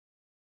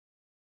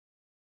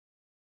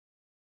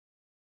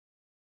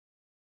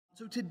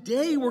So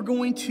today we're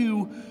going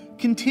to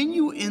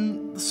continue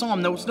in the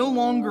Psalm. Now it's no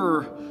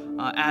longer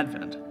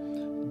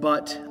Advent,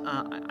 but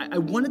I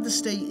wanted to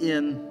stay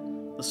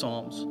in the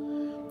Psalms.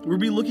 We'll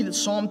be looking at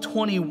Psalm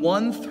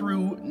 21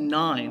 through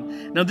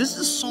 9. Now this is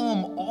a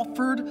psalm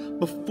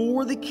offered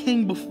before the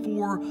king,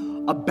 before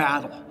a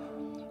battle.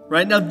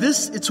 Right now,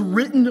 it's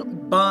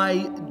written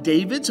by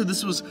David. So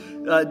this was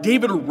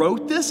David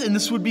wrote this, and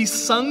this would be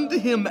sung to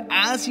him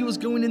as he was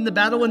going into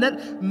battle. And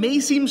that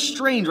may seem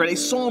strange, right? A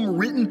psalm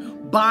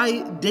written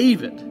by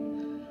David,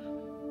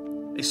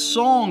 a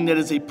song that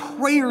is a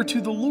prayer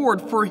to the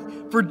Lord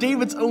for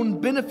David's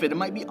own benefit. It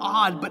might be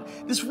odd, but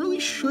this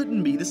really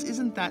shouldn't be. This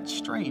isn't that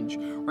strange,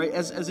 right?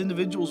 As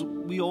individuals,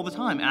 we all the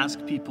time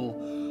ask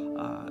people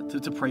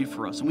to pray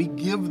for us, and we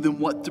give them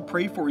what to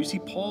pray for. You see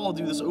Paul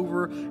do this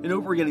over and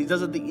over again. He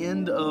does it at the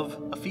end of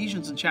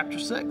Ephesians in chapter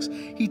 6.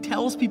 He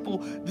tells people,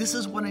 this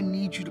is what I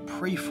need you to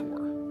pray for.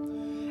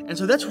 And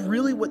so that's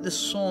really what this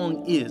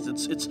song is.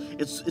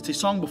 It's a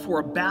song before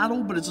a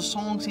battle, but it's a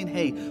song saying,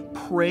 hey,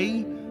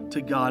 pray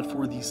to God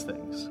for these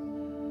things.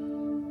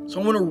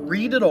 So I want to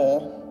read it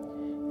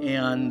all,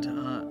 and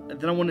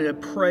then I want to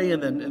pray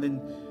and then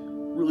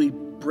really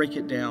break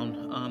it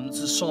down. This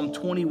is Psalm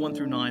 21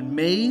 through 9.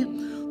 May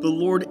the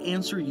Lord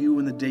answer you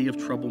in the day of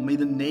trouble. May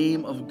the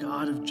name of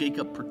God of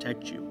Jacob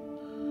protect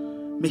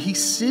you. May he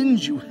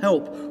send you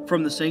help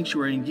from the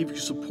sanctuary and give you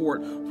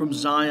support from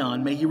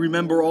Zion. May he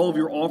remember all of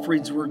your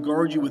offerings and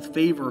regard you with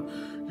favor,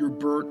 your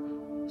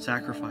burnt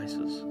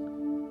sacrifices.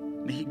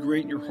 May he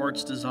grant your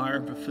heart's desire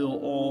and fulfill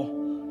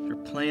all your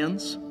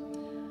plans.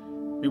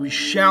 May we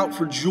shout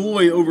for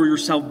joy over your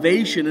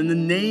salvation. In the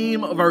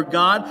name of our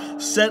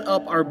God, set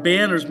up our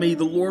banners. May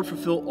the Lord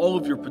fulfill all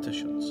of your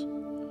petitions.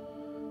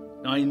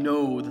 Now I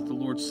know that the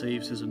Lord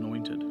saves his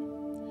anointed.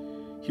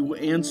 He will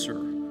answer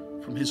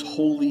from his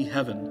holy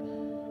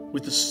heaven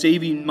with the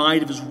saving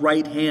might of his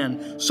right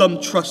hand. Some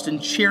trust in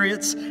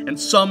chariots and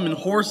some in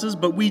horses,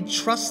 but we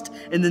trust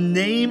in the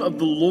name of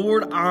the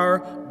Lord our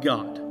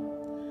God.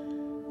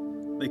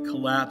 They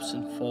collapse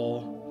and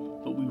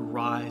fall, but we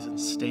rise and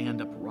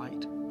stand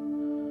upright.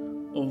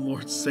 O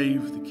Lord,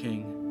 save the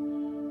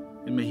King,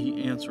 and may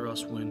he answer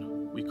us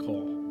when we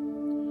call.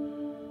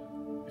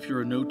 If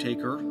you're a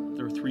note-taker,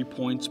 there are 3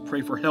 points.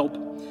 Pray for help,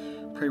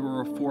 pray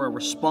for a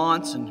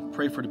response, and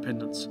pray for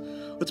dependence.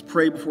 Let's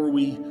pray before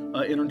we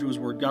enter into his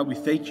word. God, we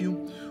thank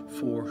you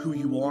for who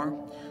you are.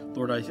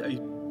 Lord, I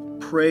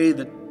pray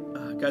that,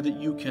 God, that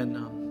you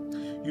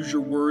can use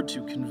your word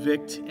to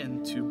convict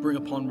and to bring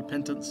upon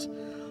repentance.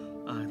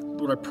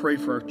 Lord, I pray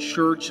for our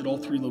church at all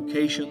 3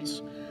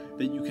 locations,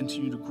 that you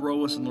continue to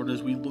grow us. And Lord,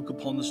 as we look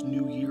upon this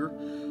new year,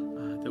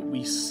 that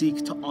we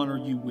seek to honor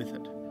you with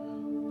it.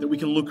 That we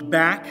can look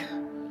back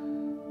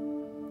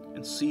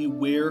and see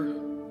where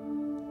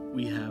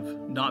we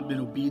have not been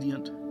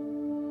obedient.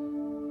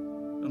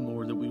 And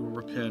Lord, that we will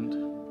repent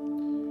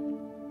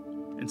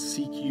and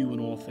seek you in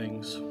all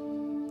things.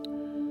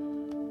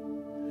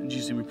 In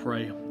Jesus' name we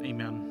pray,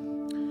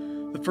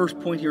 amen. The first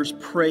point here is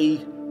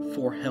pray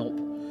for help.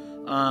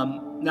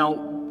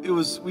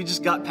 We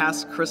just got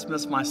past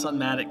Christmas. My son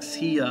Maddox,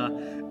 he's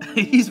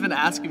been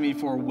asking me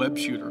for a web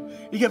shooter.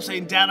 He kept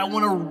saying, Dad, I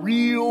want a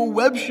real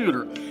web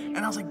shooter. And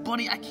I was like,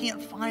 buddy, I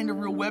can't find a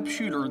real web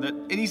shooter.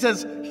 And he said,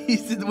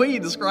 the way he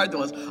described it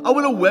was, I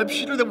want a web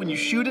shooter that when you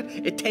shoot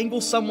it, it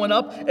tangles someone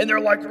up and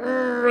they're like,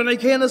 and they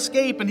can't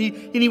escape. And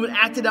he would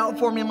act it out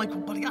for me. I'm like, well,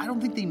 buddy, I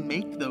don't think they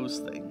make those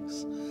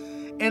things.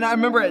 And I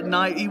remember at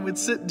night he would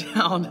sit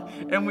down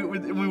and we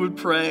would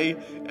pray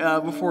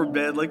before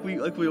bed like we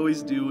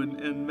always do.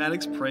 And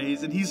Maddox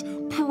prays and he's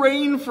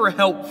praying for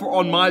help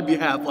on my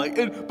behalf,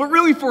 but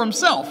really for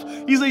himself.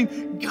 He's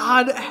saying,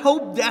 God,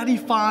 help Daddy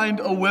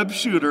find a web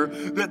shooter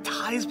that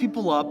ties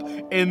people up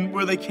and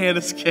where they can't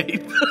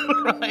escape.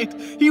 Right?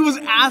 He was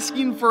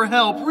asking for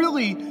help,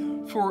 really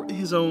for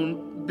his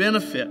own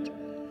benefit.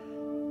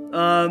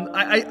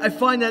 I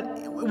find that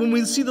when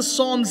we see the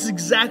Psalms, this is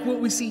exactly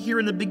what we see here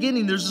in the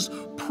beginning. There's this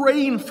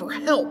praying for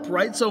help,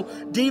 right? So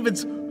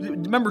David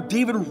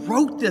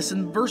wrote this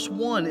in verse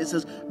 1. It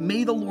says,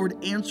 may the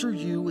Lord answer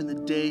you in the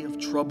day of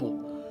trouble.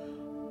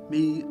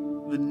 May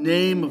the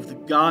name of the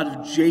God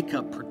of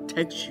Jacob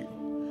protect you.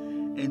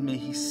 And may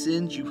he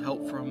send you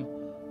help from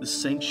the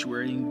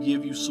sanctuary and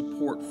give you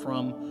support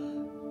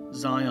from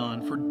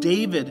Zion. For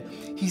David,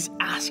 he's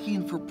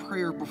asking for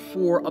prayer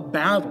before a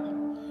battle.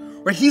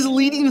 Right? He's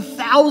leading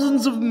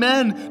thousands of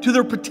men to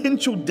their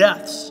potential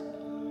deaths.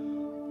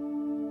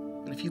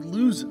 And if he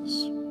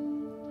loses,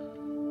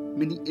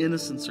 many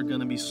innocents are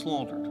going to be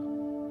slaughtered.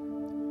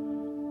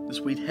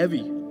 This weighed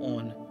heavy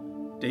on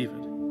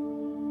David.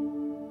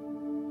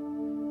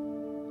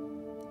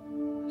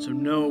 So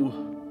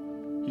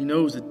he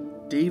knows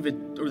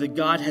that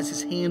God has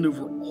his hand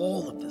over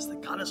all of this,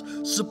 that God is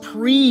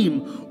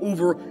supreme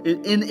over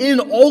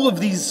in all of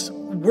these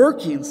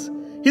workings.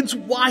 Hence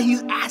why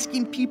he's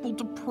asking people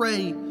to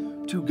pray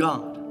to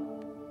God.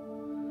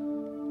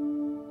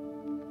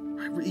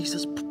 He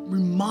says,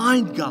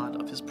 remind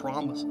God of his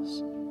promises,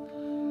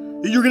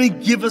 that you're going to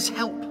give us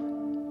help.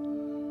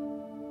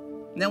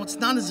 Now, it's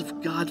not as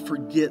if God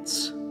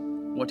forgets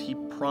what he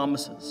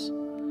promises.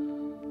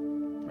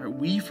 Right?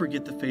 We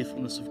forget the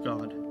faithfulness of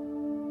God.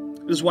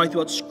 This is why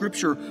throughout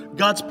Scripture,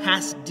 God's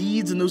past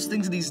deeds and those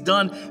things that he's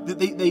done,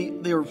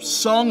 they are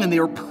sung and they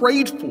are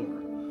prayed for.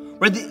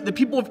 Right? The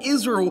people of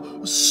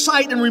Israel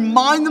cite and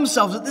remind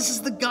themselves that this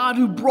is the God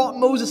who brought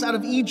Moses out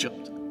of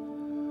Egypt.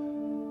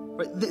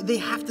 Right? They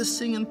have to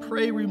sing and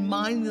pray,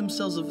 remind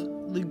themselves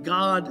of the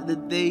God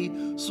that they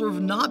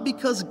serve, not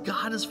because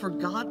God is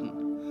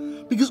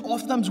forgotten, because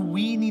oftentimes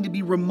we need to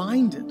be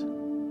reminded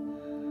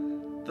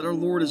that our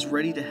Lord is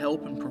ready to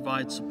help and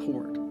provide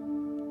support.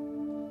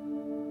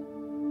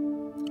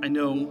 I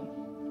know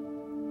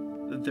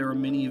that there are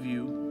many of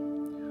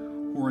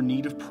you who are in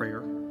need of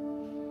prayer.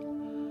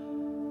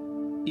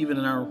 Even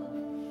in our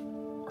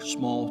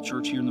small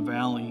church here in the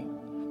valley,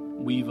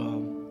 we've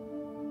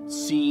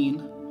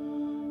seen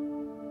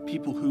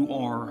people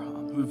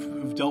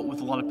who've dealt with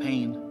a lot of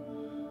pain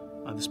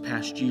this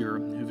past year,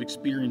 who've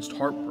experienced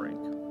heartbreak.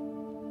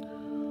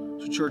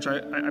 So church,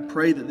 I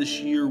pray that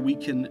this year we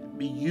can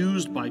be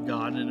used by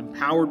God and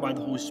empowered by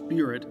the Holy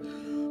Spirit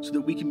so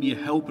that we can be a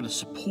help and a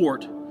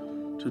support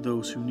to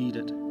those who need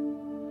it.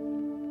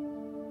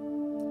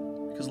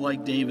 Because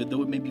like David,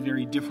 though it may be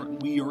very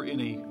different, we are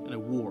in a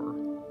war.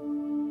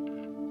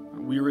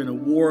 We are in a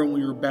war and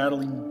we are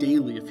battling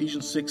daily.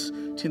 Ephesians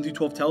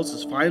 6:10-12 tells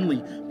us,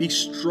 finally, be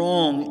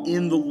strong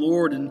in the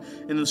Lord and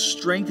in the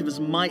strength of his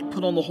might.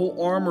 Put on the whole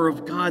armor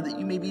of God that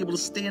you may be able to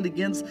stand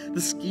against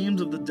the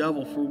schemes of the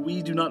devil. For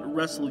we do not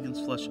wrestle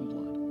against flesh and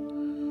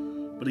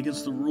blood, but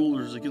against the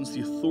rulers, against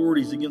the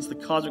authorities, against the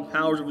cosmic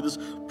powers over this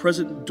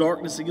present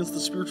darkness, against the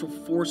spiritual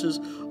forces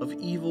of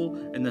evil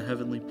in the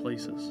heavenly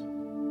places.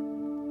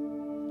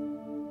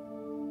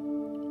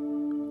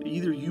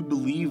 Either you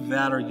believe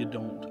that or you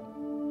don't.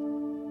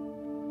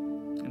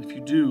 And if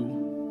you do,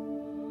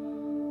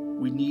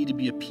 we need to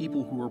be a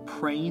people who are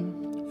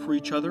praying for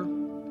each other,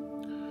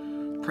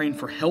 praying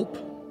for help,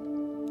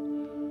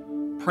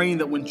 praying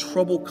that when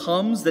trouble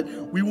comes, that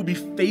we will be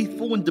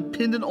faithful and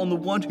dependent on the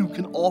one who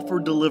can offer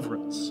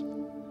deliverance.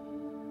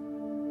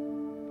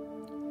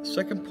 The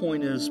second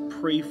point is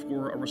pray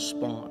for a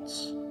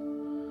response.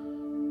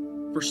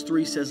 Verse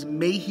 3 says,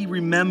 may he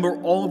remember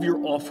all of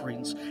your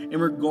offerings and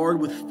regard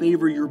with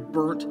favor your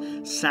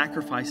burnt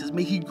sacrifices.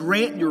 May he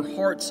grant your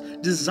heart's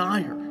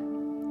desire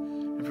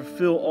and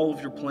fulfill all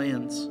of your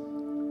plans.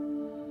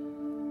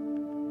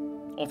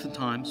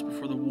 Oftentimes,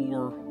 before the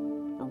war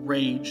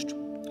raged,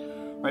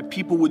 right,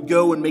 people would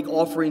go and make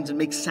offerings and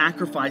make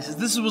sacrifices.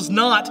 This was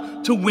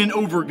not to win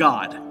over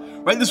God.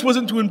 Right? This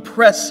wasn't to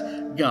impress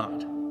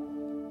God.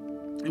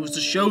 It was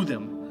to show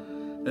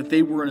them that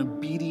they were an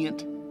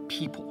obedient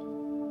people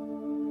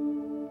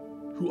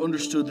who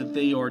understood that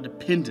they are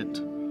dependent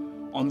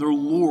on their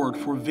Lord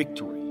for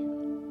victory.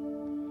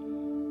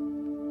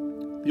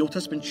 The Old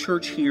Testament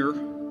church here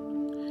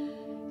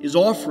is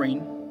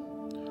offering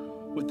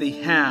what they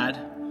had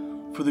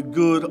for the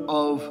good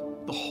of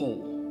the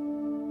whole.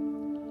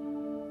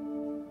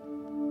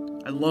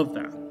 I love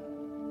that.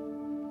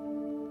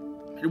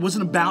 It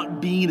wasn't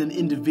about being an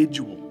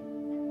individual.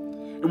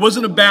 It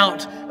wasn't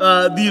about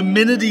the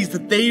amenities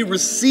that they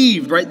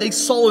received, right? They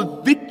saw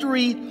a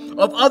victory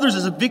of others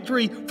as a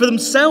victory for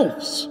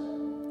themselves.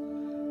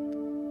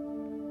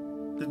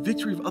 The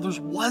victory of others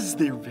was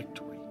their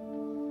victory.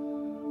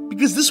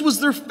 Because this was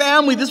their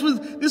family, this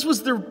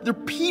was their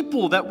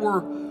people that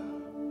were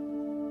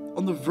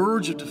on the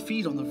verge of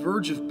defeat, on the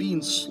verge of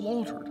being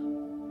slaughtered.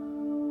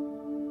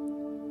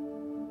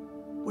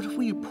 What if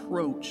we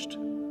approached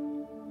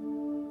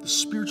the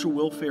spiritual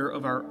welfare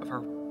of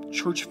our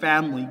church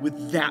family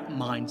with that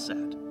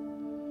mindset?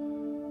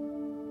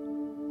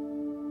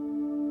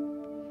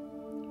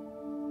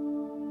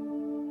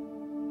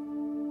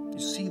 You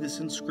see this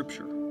in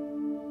Scripture,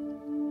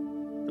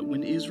 that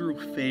when Israel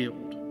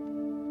failed,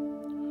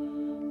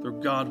 their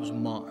God was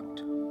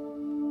mocked.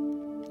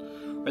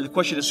 Right, the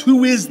question is,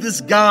 who is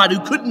this God who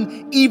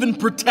couldn't even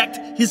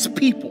protect his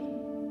people?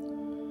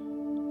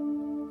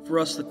 For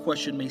us, the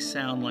question may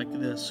sound like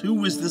this: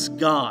 who is this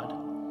God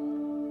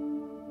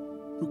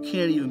who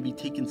can't even be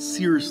taken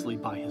seriously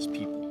by his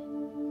people?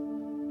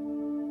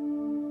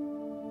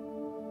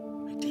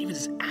 David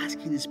is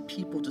asking his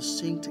people to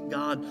sing to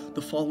God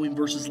the following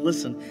verses.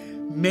 Listen,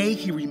 may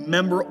he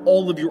remember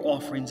all of your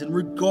offerings and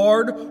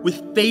regard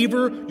with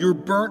favor your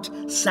burnt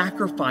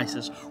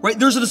sacrifices. Right?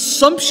 There's an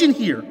assumption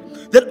here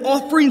that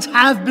offerings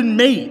have been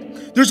made.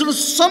 There's an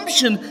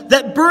assumption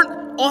that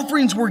burnt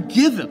offerings were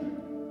given.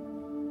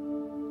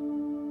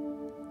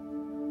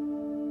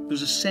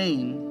 There's a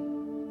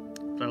saying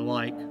that I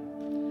like.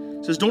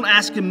 It says, don't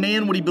ask a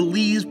man what he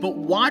believes, but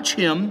watch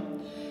him,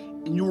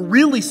 and you'll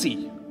really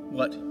see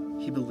what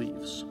he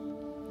believes.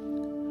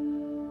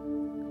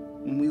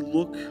 When we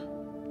look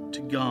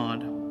to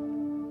God,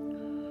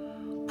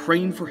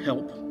 praying for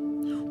help,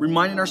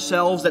 reminding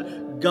ourselves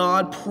that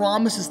God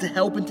promises to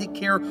help and take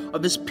care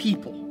of his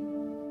people.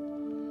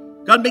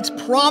 God makes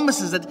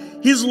promises that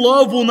his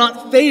love will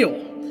not fail.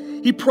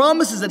 He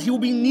promises that he will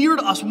be near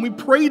to us when we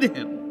pray to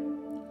him,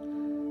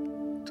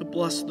 to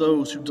bless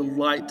those who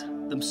delight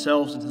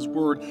themselves in his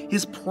word.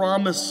 His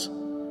promise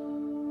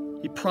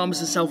He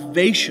promises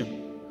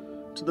salvation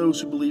to those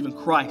who believe in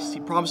Christ. He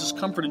promises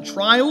comfort in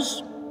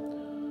trials.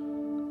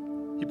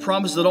 He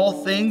promises that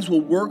all things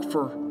will work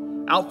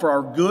out for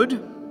our good.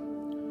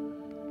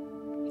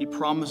 He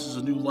promises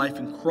a new life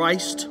in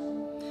Christ.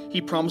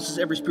 He promises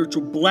every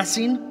spiritual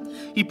blessing.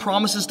 He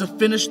promises to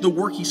finish the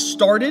work He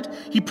started.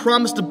 He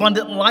promised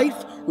abundant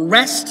life,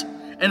 rest,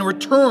 and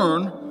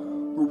return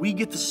where we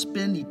get to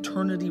spend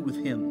eternity with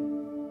Him.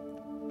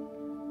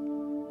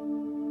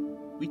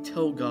 We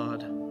tell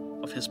God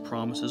of His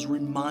promises,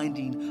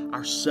 reminding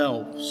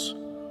ourselves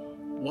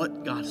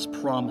what God has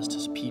promised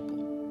His people.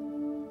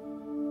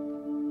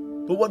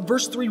 But what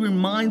verse 3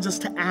 reminds us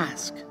to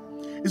ask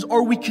is,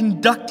 are we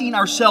conducting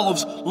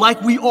ourselves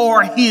like we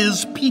are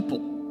His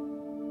people?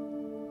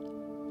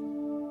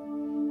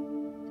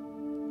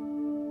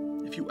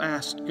 If you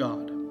ask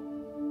God,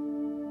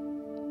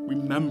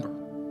 remember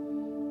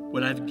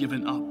what I've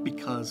given up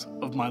because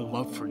of my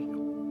love for you.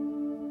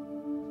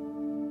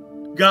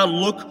 God,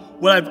 look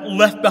what I've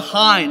left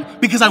behind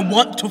because I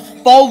want to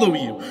follow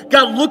you.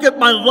 God, look at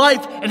my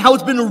life and how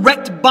it's been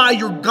wrecked by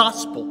your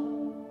gospel.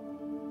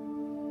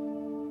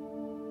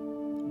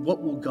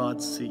 What will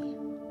God see?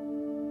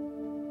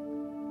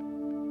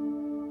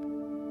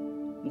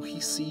 Will He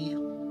see a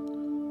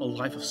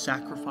life of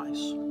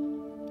sacrifice?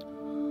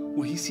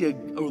 Will He see a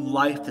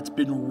life that's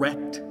been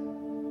wrecked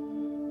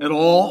at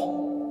all?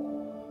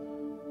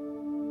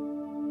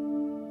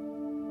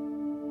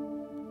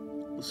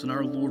 Listen,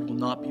 our Lord will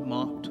not be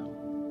mocked.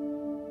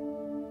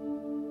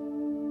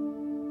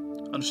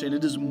 Understand,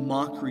 it is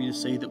mockery to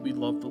say that we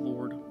love the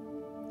Lord,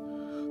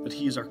 that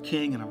He is our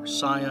King and our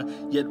Messiah,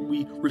 yet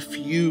we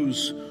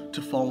refuse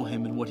to follow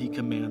Him in what He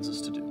commands us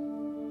to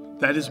do.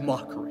 That is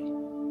mockery.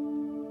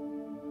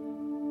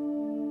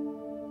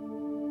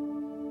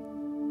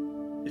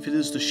 If it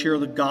is to share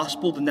the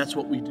gospel, then that's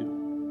what we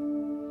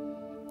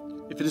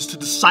do. If it is to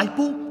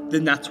disciple,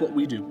 then that's what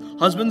we do.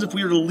 Husbands, if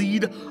we are to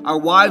lead our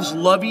wives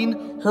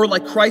loving her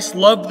like Christ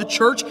loved the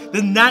church,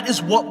 then that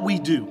is what we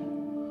do.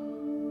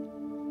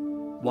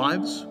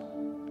 Wives,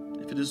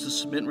 if it is to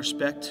submit and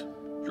respect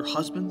your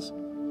husbands,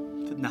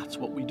 then that's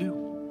what we do.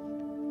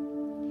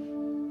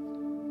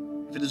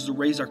 If it is to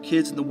raise our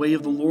kids in the way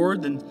of the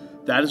Lord, then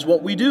that is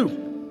what we do.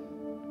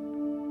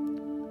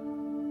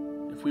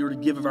 If we were to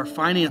give of our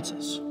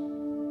finances,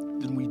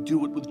 then we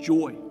do it with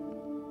joy.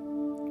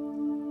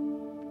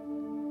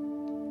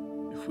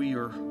 If we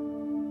are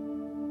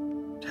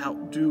to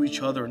outdo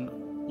each other in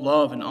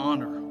love and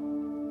honor,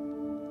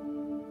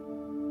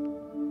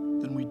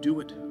 then we do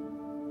it.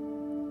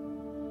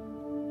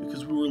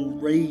 Because we were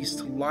raised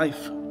to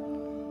life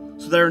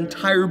so that our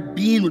entire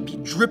being would be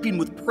dripping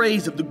with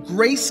praise of the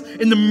grace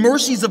and the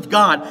mercies of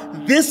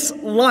God. This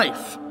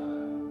life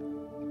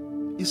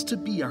is to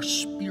be our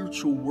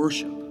spiritual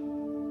worship.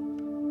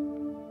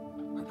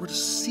 We're to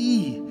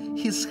see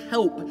His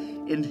help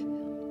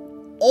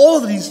in all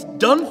that He's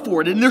done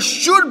for it, and there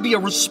should be a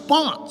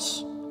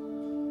response,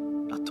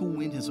 not to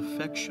win His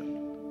affection,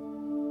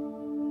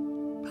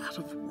 but out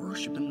of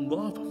worship and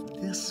love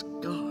of this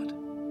God.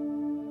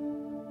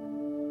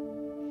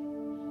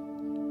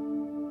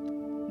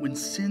 When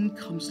sin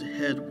comes to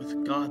head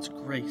with God's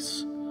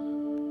grace,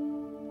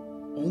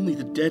 only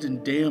the dead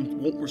and damned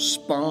won't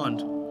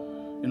respond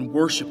in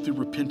worship through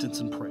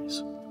repentance and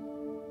praise.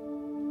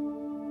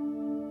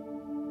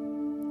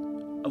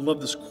 I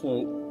love this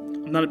quote.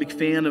 I'm not a big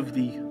fan of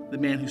the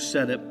man who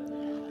said it.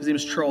 His name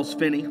is Charles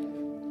Finney.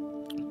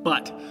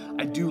 But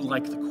I do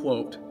like the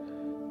quote.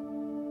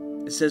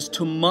 It says,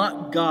 "To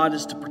mock God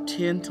is to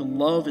pretend to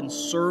love and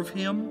serve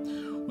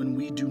Him when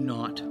we do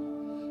not.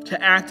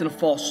 To act in a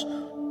false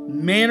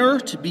manner,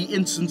 to be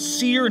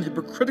insincere and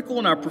hypocritical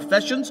in our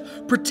professions,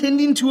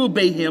 pretending to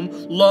obey Him,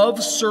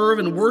 love, serve,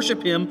 and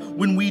worship Him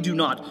when we do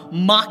not.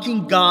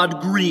 Mocking God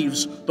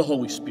grieves the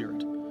Holy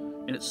Spirit,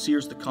 and it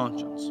sears the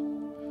conscience.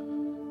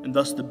 And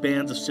thus the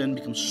bands of sin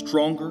become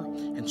stronger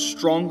and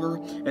stronger,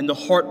 and the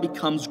heart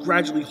becomes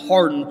gradually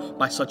hardened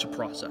by such a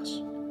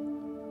process."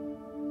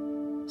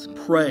 So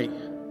pray,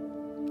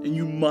 and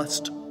you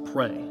must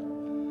pray,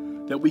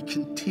 that we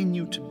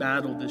continue to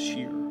battle this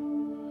year,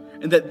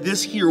 and that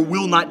this year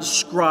will not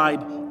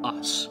describe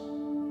us.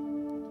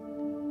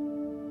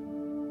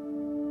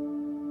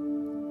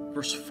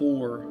 Verse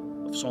 4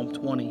 of Psalm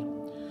 20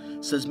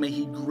 says, "May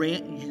He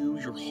grant you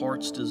your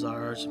heart's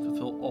desires and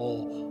fulfill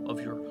all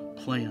of your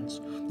plans."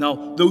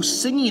 Now, those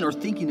singing are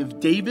thinking of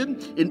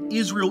David and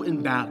Israel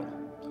in battle.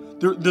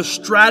 Their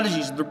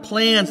strategies, their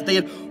plans that they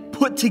had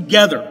put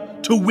together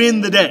to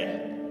win the day.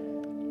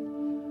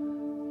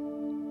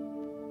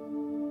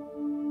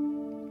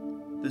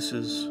 This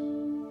is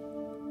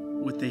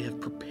what they have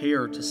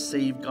prepared to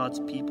save God's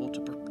people, to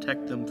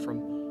protect them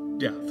from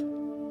death.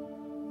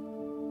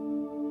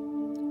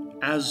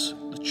 As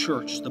the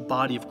church, the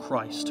body of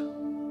Christ,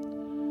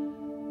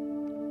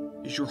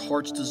 is your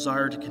heart's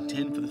desire to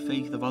contend for the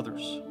faith of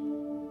others,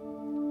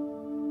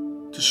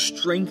 to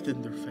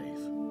strengthen their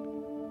faith,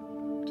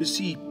 to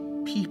see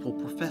people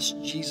profess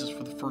Jesus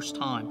for the first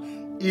time?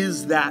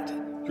 Is that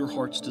your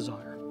heart's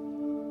desire?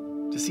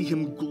 To see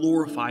Him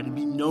glorified and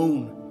be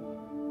known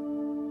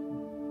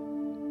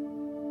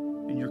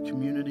your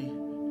community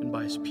and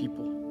by his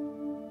people.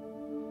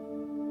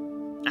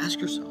 Ask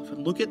yourself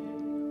and look at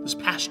this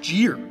past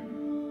year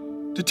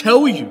to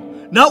tell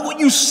you not what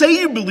you say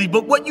you believe,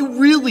 but what you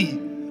really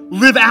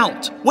live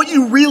out, what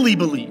you really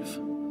believe.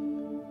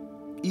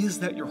 Is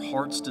that your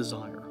heart's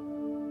desire?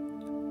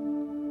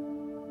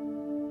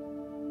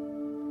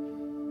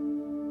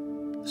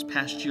 This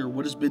past year,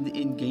 what has been the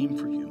end game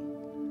for you?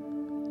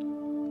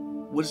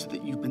 What is it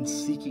that you've been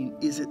seeking?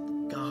 Is it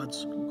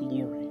God's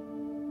glory?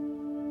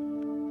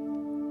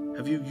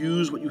 Have you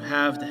used what you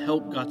have to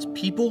help God's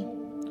people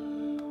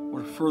or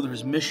to further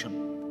his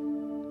mission?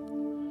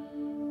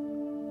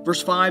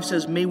 Verse 5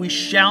 says, may we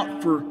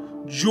shout for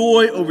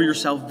joy over your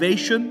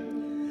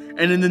salvation,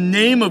 and in the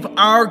name of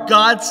our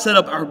God set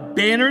up our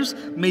banners.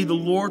 May the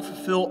Lord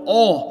fulfill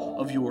all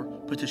of your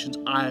petitions.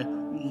 I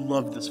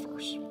love this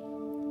verse.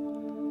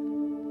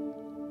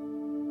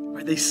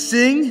 Right, they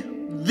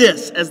sing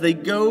this as they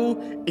go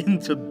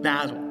into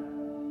battle.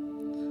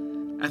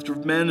 After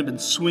men have been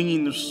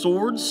swinging their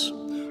swords,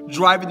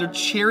 driving their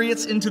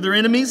chariots into their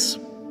enemies,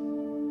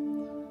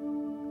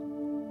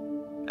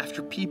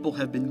 after people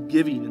have been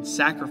giving and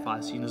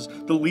sacrificing, as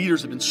the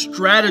leaders have been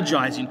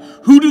strategizing,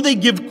 who do they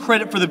give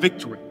credit for the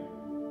victory?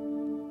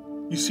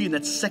 You see in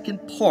that second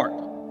part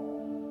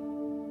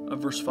of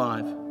verse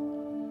 5,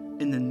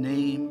 in the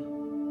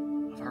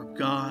name of our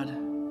God,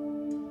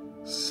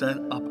 set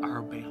up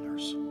our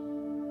banners.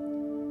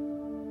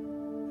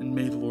 And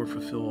may the Lord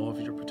fulfill all of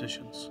your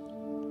petitions.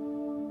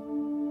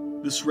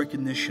 This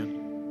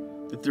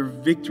recognition that their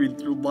victory, that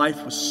their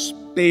life was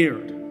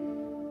spared,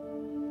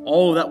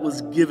 all of that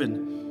was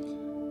given,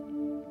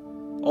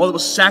 all that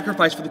was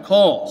sacrificed for the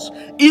cause.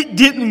 It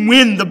didn't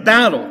win the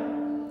battle.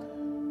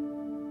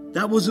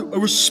 That was a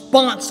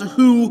response to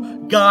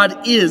who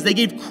God is. They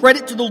gave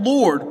credit to the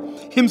Lord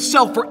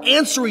himself for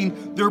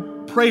answering their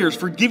prayers,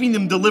 for giving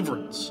them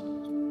deliverance.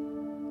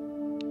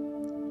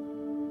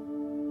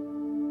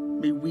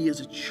 May we as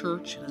a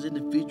church and as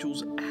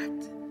individuals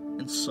act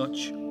in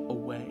such a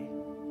way.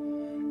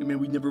 And may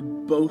we never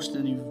boast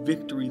in any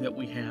victory that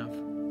we have.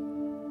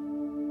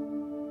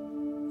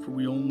 For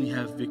we only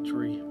have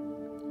victory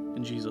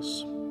in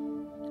Jesus.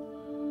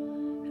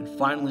 And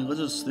finally, let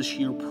us this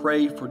year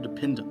pray for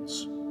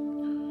dependence.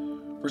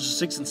 Verses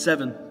 6 and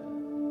 7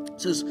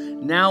 says,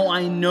 now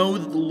I know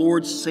that the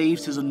Lord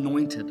saves his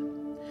anointed.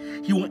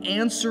 He will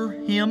answer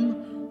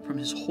him from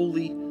his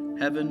holy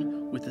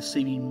heaven with the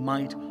saving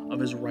might of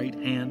his right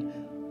hand.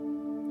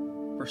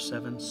 Verse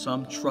 7,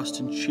 some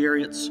trust in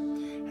chariots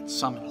and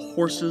some in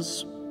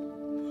horses,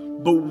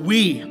 but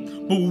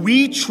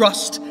we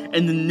trust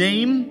in the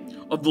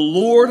name of the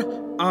Lord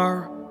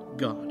our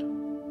God.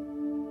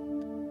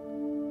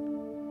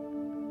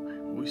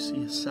 We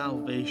see his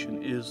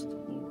salvation is the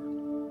Lord.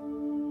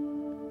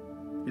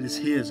 It is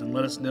his, and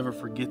let us never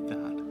forget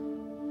that.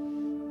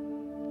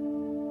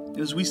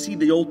 As we see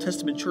the Old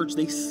Testament church,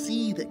 they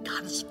see that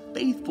God is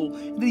faithful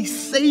and that he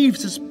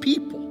saves his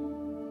people.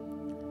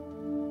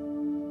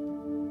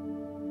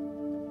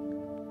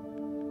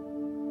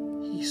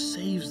 He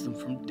saves them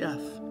from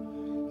death.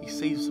 He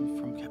saves them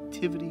from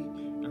captivity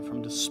and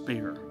from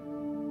despair.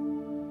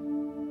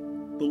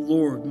 The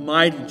Lord,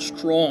 mighty and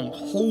strong,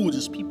 holds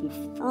his people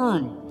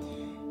firm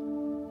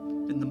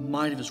in the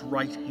might of his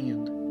right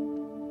hand.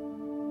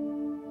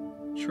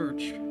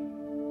 Church,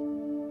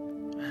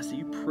 I ask that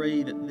you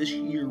pray that this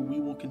year we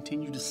will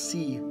continue to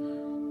see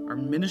our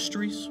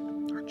ministries,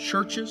 our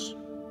churches.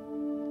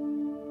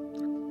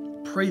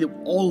 Pray that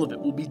all of it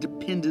will be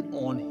dependent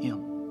on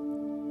him.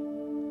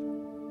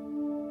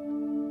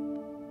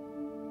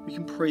 We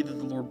can pray that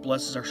the Lord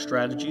blesses our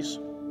strategies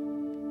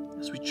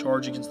as we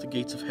charge against the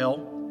gates of hell.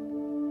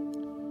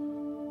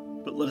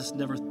 But let us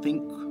never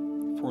think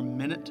for a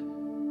minute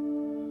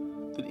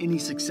that any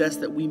success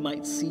that we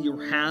might see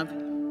or have,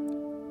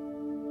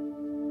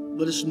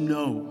 let us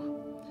know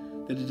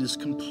that it is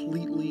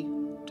completely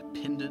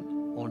dependent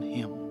on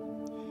him.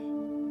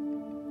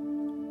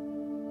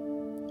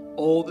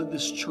 All that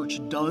this church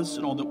does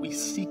and all that we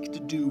seek to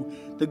do,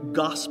 the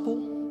gospel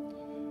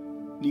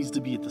needs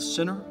to be at the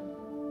center,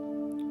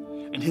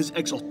 and his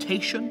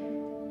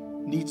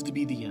exaltation needs to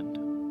be the end.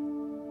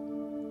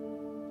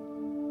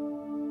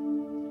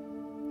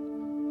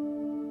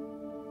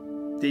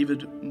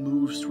 David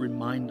moves to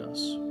remind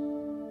us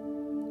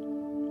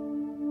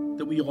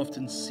that we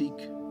often seek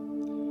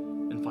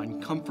and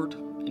find comfort,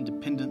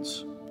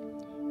 independence,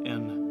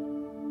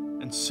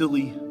 and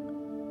silly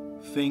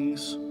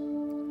things.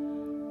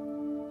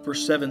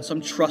 Verse 7,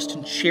 some trust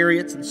in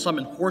chariots and some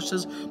in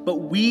horses, but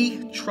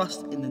we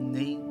trust in the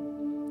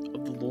name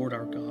of the Lord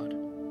our God.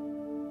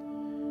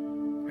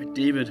 Right,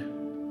 David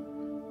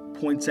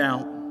points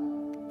out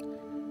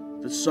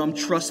that some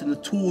trust in the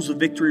tools of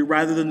victory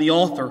rather than the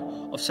author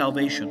of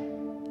salvation.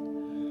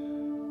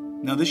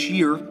 Now this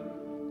year,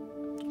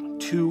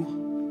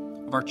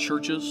 2 of our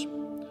churches,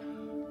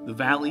 the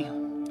Valley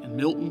and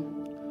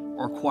Milton,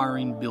 are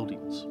acquiring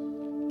buildings.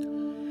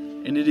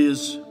 And it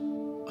is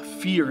a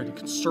fear and a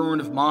concern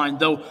of mine,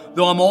 though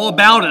I'm all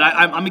about it.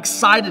 I'm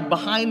excited.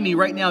 Behind me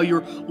right now,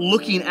 you're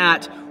looking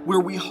at where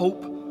we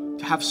hope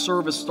to have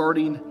service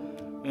starting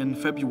in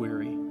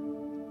February.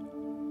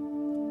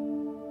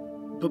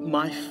 But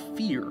my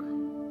fear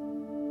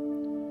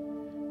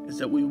is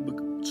that we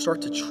will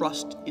start to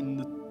trust in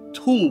the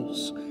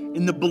tools,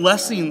 in the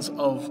blessings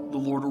of the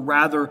Lord,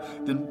 rather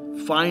than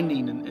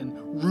finding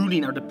and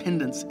rooting our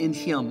dependence in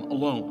Him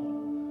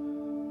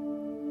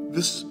alone.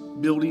 This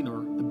building,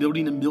 or the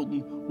building in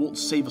Milton, won't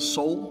save a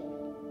soul.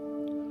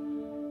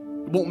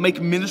 It won't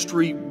make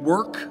ministry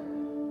work.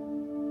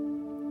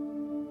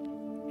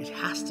 It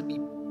has to be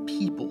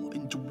people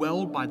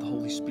indwelled by the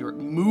Holy Spirit,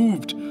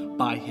 moved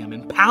by Him,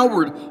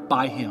 empowered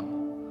by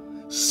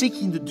Him,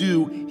 seeking to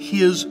do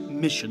His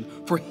mission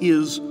for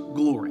His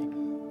glory.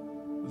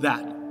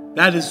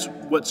 That is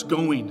what's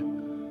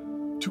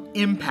going to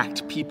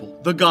impact people,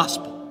 the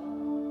gospel.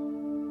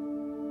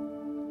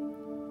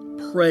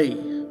 Pray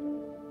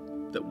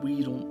that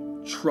we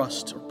don't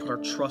trust or put our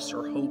trust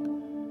or hope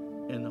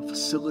in a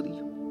facility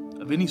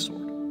of any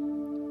sort.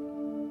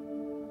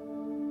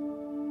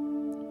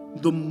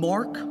 The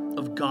mark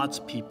of God's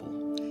people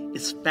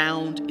is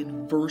found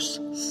in verse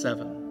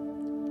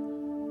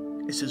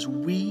 7. It says,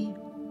 "We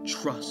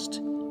trust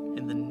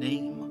in the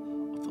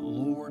name of the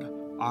Lord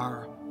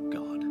our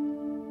God."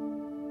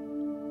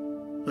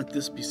 Let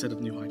this be said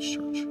of New Heights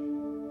Church.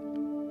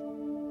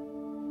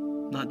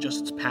 Not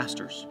just its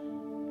pastors.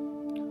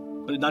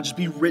 Let it not just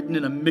be written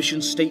in a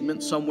mission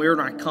statement somewhere in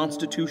our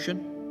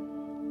Constitution.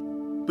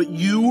 But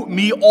you,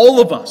 me,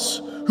 all of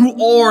us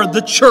who are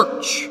the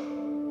church.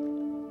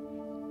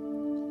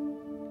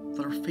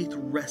 Let our faith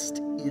rest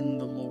in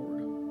the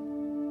Lord.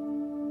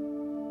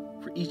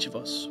 For each of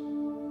us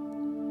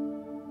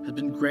has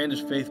been granted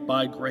faith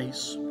by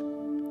grace.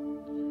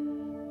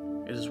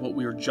 It is what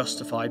we are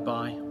justified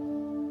by.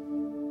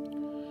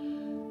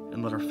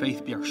 And let our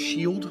faith be our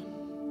shield,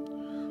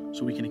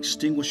 so we can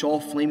extinguish all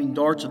flaming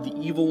darts of the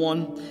evil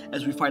one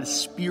as we fight a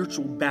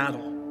spiritual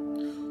battle.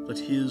 Let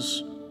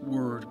His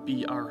word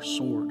be our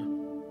sword.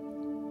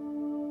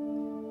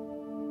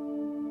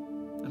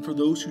 And for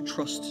those who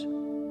trust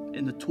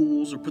in the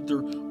tools or put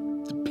their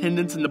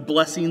dependence in the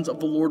blessings of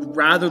the Lord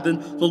rather than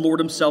the Lord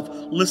Himself,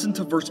 listen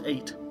to verse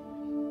 8.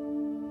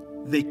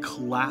 They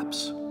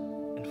collapse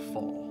and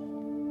fall.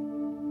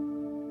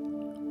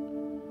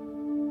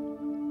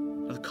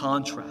 Now, the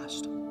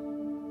contrast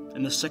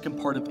in the second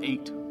part of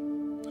 8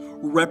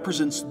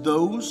 represents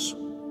those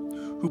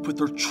who put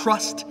their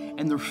trust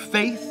and their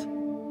faith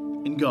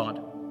in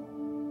God.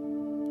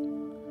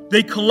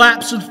 They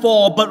collapse and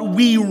fall, but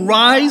we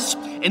rise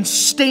and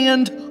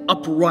stand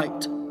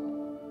upright.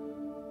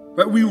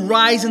 Right? We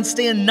rise and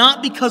stand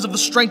not because of the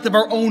strength of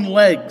our own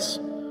legs,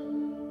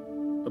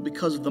 but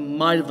because of the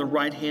might of the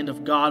right hand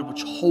of God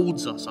which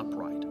holds us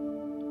upright.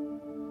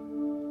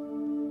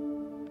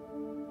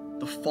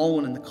 The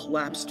fallen and the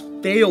collapsed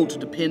fail to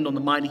depend on the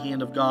mighty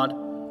hand of God.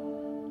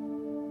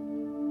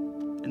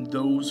 And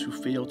those who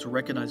fail to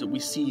recognize it, we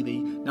see they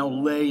now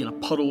lay in a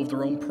puddle of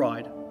their own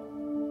pride.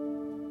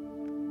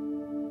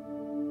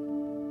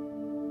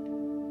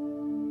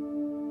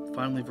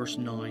 Finally, verse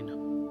 9.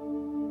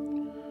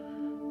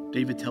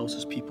 David tells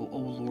his people, "O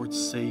Lord,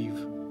 save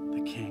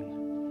the king."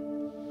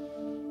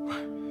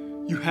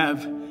 You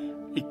have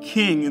a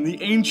king in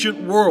the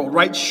ancient world,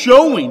 right?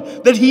 Showing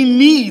that he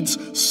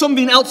needs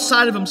something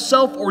outside of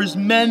himself or his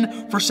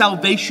men for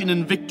salvation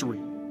and victory.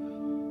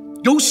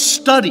 Go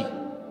study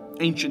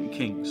ancient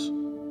kings.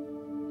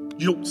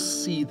 You don't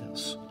see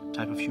this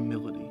type of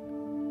humility.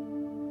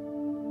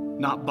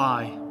 Not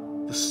by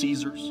the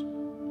Caesars.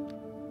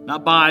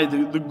 Not by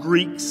the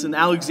Greeks and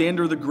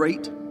Alexander the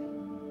Great.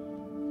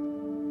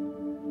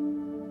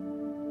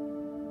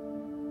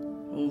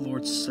 Oh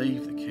Lord,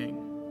 save the king.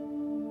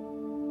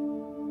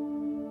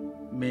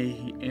 May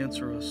He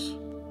answer us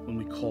when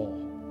we call.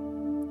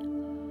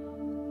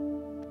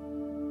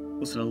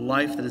 Listen, a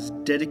life that is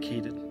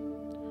dedicated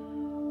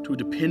to a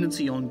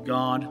dependency on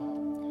God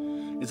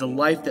is a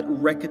life that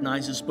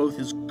recognizes both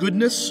His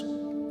goodness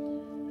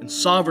and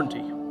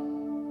sovereignty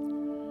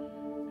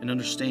and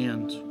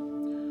understands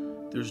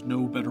there's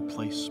no better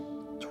place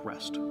to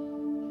rest.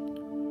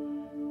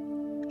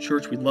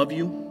 Church, we love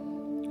you.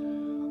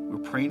 We're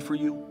praying for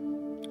you.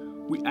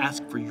 We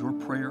ask for your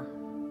prayer.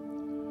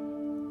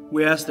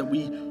 We ask that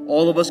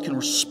all of us can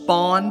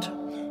respond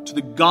to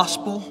the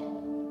gospel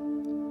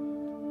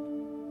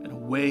in a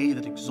way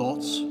that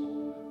exalts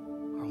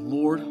our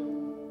Lord,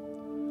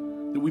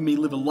 that we may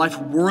live a life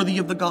worthy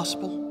of the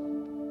gospel,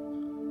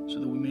 so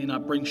that we may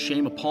not bring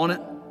shame upon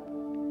it.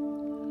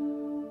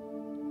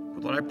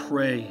 But Lord, I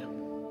pray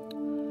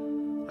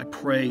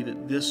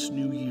that this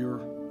new year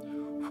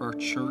for our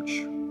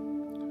church,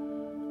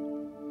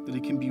 that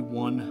it can be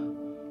one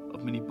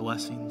of many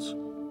blessings,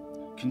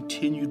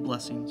 continued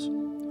blessings,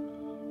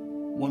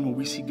 one where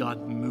we see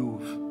God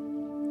move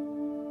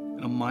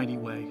in a mighty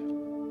way.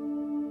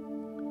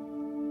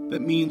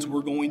 That means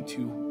we're going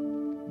to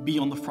be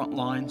on the front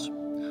lines.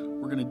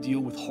 We're going to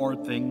deal with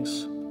hard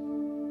things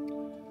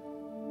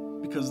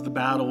because the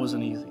battle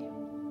isn't easy.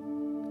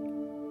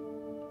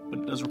 But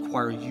it does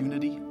require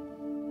unity.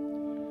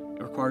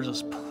 It requires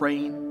us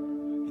praying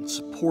and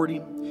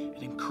supporting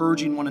and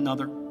encouraging one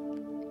another,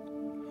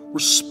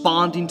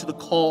 responding to the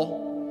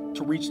call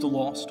to reach the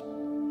lost,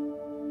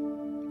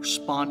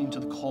 responding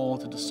to the call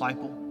to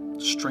disciple,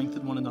 to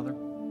strengthen one another,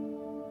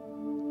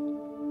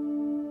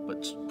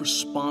 but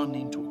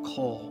responding to a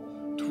call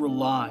to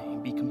rely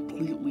and be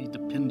completely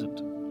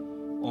dependent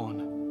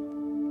on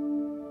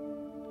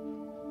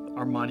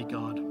our mighty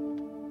God,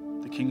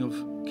 the King of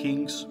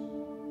Kings,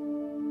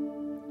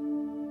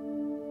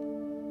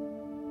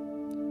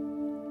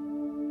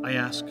 I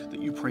ask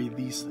that you pray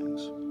these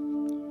things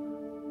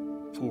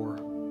for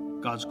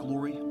God's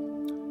glory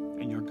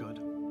and your good.